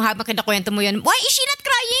talaga, nung habang kinakwento mo yun, why is she not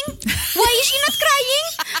crying? Why is she not crying?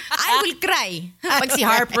 I will cry. Pag si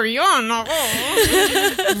Harper yun, ako.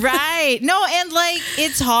 Right. No, and like,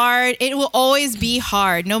 it's hard. It will always be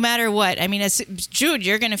hard, no matter what. I mean, Jude,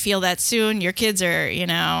 you're going to feel that soon. Your kids are,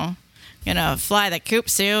 gonna fly the coop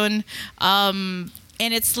soon.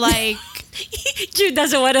 And it's like, Jude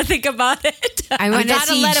doesn't want to think about it. I want to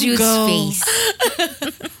gotta see let him Jude's go. face.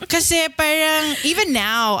 kasi parang, even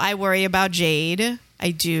now, I worry about Jade. I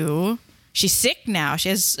do. She's sick now. She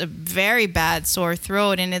has a very bad sore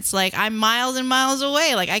throat. And it's like, I'm miles and miles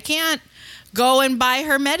away. Like, I can't go and buy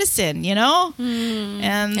her medicine,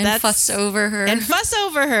 And that's fuss over her. And fuss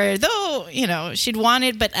over her. Though, she'd want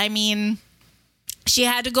it, but I mean, she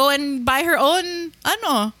had to go and buy her own,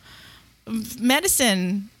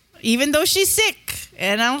 medicine, even though she's sick.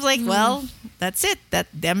 And I was like, well, that's it.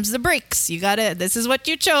 Them's the breaks. This is what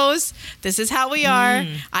you chose. This is how we are.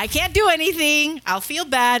 I can't do anything. I'll feel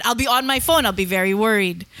bad. I'll be on my phone. I'll be very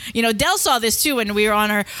worried. Del saw this too when we were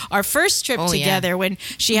on our first trip together, when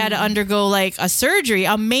she had to undergo like a surgery,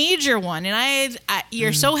 a major one. And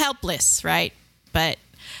you're so helpless, right? But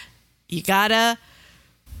you gotta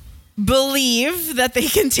believe that they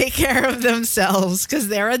can take care of themselves because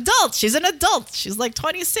they're adults. She's an adult. She's like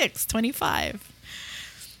 26, 25.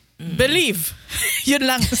 Believe. Yun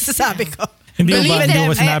lang sasabi ko. Hindi mo Believe ba, in hindi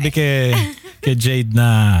mo them. ba sinabi kay Jade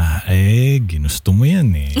na, ginusto mo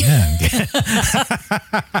yan eh. Yan.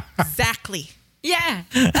 Exactly. Yeah.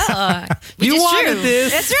 You wanted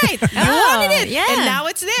this. That's right. You wanted it. Yeah. And now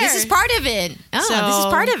it's there. This is part of it. This is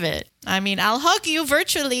part of it. I mean, I'll hug you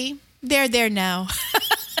virtually. They're there now.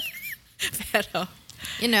 Pero,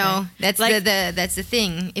 That's Like- that's the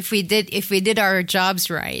thing. If we did our jobs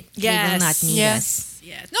right, they will not need us.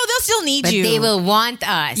 Yes. No, they'll still need But you. they will want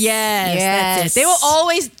us. Yes, that's it. They will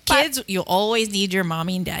always, kids, you always need your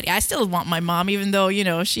mommy and daddy. I still want my mom, even though,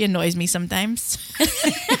 she annoys me sometimes.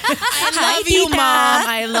 I love you, tita. Mom.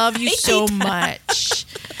 I love you so much.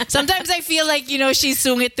 Sometimes I feel like, she's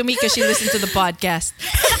sungit to me because she listened to the podcast.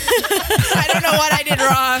 I don't know what I did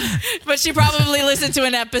wrong, but she probably listened to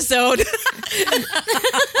an episode.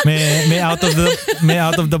 may out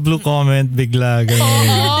of the blue comment bigla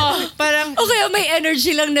ganun. Parang, Okay, may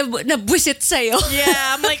energy lang na buwisit sa'yo.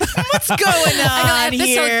 yeah, I'm like, what's going on Episode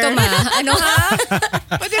here? to ma. Ano ha?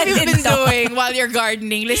 What have you been doing while you're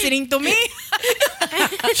gardening? Listening to me?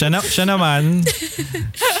 Siya naman,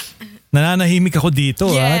 nananahimik ako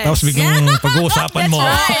dito Yes. tapos biglang pag-uusapan mo.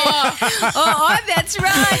 Oh, that's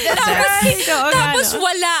right. That's right. Tapos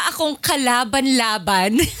wala akong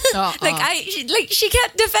kalaban-laban. She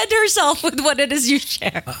can't defend herself with what it is you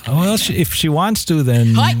share. Well, if she wants to,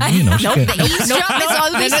 then, she can. The eavesdrop is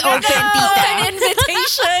always open, tita. An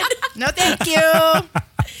invitation. No, thank you.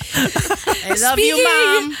 I love you,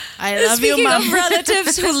 Mom. I love you, Speaking Mom. of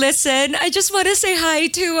relatives who listen, I just want to say hi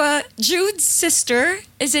to Jude's sister.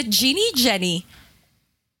 Is it Jeannie? Jenny?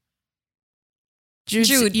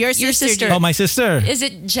 Jude, your your sister. sister. Oh, my sister, Is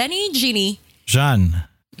it Jenny? Jeannie? Jean.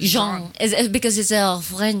 Jean. Because it's a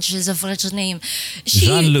French name.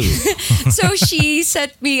 Jean-Luc. So she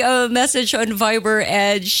sent me a message on Viber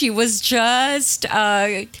and she was just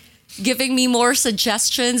giving me more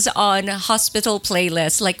suggestions on hospital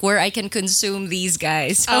playlists, like where I can consume these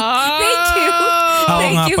guys. So thank you.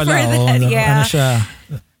 Thank you for that. Yeah. Ano siya?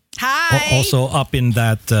 Hi. Also up in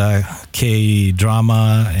that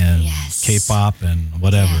K-drama and Yes. K-pop and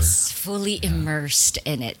whatever. Yes, fully immersed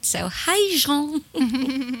in it. So, hi, Jean.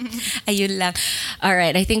 Ayun lang. All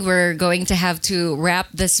right, I think we're going to have to wrap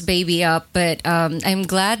this baby up, but I'm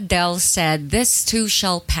glad Del said this too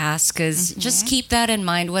shall pass, because just keep that in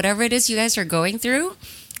mind. Whatever it is you guys are going through,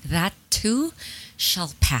 that too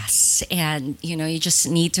shall pass. And, you just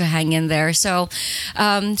need to hang in there. So,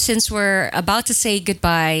 since we're about to say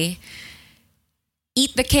goodbye,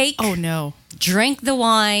 eat the cake. Oh, no. Drink the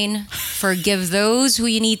wine, forgive those who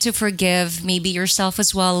you need to forgive, maybe yourself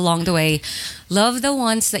as well along the way. Love the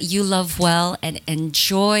ones that you love well and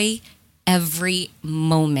enjoy every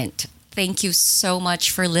moment. Thank you so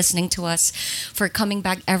much for listening to us, for coming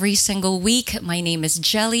back every single week. My name is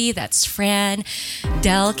Jelly. That's Fran.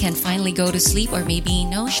 Del can finally go to sleep, or maybe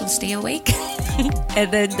no, she'll stay awake.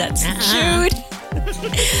 And then that's Jude.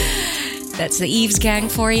 That's the Eves gang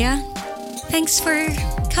for you. Thanks for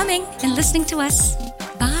coming and listening to us.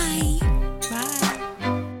 Bye.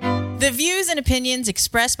 The views and opinions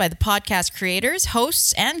expressed by the podcast creators,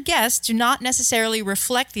 hosts, and guests do not necessarily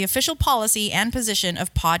reflect the official policy and position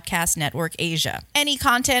of Podcast Network Asia. Any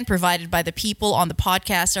content provided by the people on the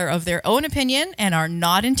podcast are of their own opinion and are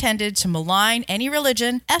not intended to malign any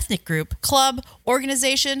religion, ethnic group, club,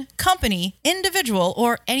 organization, company, individual,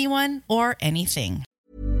 or anyone or anything.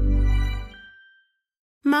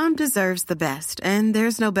 Mom deserves the best, and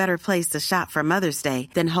there's no better place to shop for Mother's Day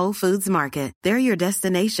than Whole Foods Market. They're your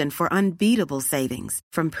destination for unbeatable savings,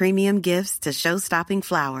 from premium gifts to show-stopping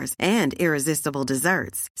flowers and irresistible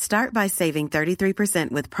desserts. Start by saving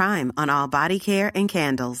 33% with Prime on all body care and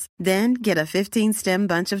candles. Then get a 15-stem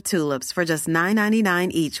bunch of tulips for just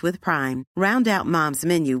 $9.99 each with Prime. Round out Mom's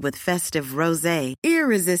menu with festive rosé,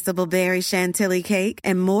 irresistible berry chantilly cake,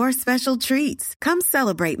 and more special treats. Come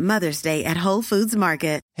celebrate Mother's Day at Whole Foods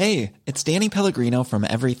Market. Hey, it's Danny Pellegrino from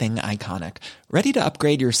Everything Iconic. Ready to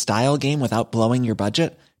upgrade your style game without blowing your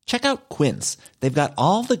budget? Check out Quince. They've got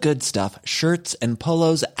all the good stuff, shirts and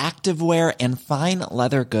polos, activewear, and fine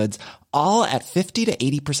leather goods, all at 50 to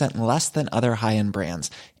 80% less than other high-end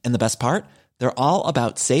brands. And the best part? They're all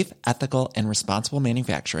about safe, ethical, and responsible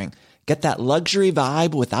manufacturing. Get that luxury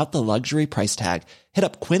vibe without the luxury price tag. Hit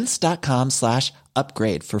up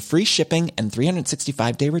quince.com/upgrade for free shipping and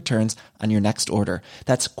 365-day returns on your next order.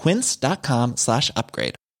 That's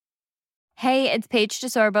quince.com/upgrade. Hey, it's Paige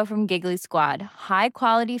DeSorbo from Giggly Squad. High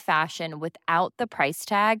quality fashion without the price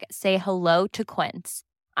tag. Say hello to Quince.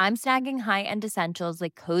 I'm snagging high-end essentials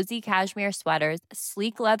like cozy cashmere sweaters,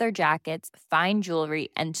 sleek leather jackets, fine jewelry,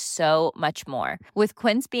 and so much more. With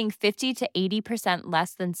Quince being 50 to 80%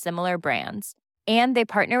 less than similar brands. And they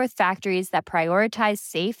partner with factories that prioritize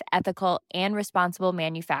safe, ethical, and responsible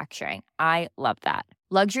manufacturing. I love that.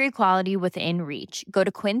 Luxury quality within reach. Go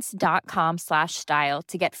to quince.com/style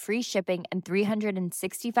to get free shipping and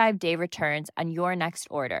 365-day returns on your next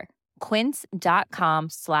order.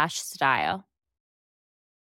 Quince.com/style.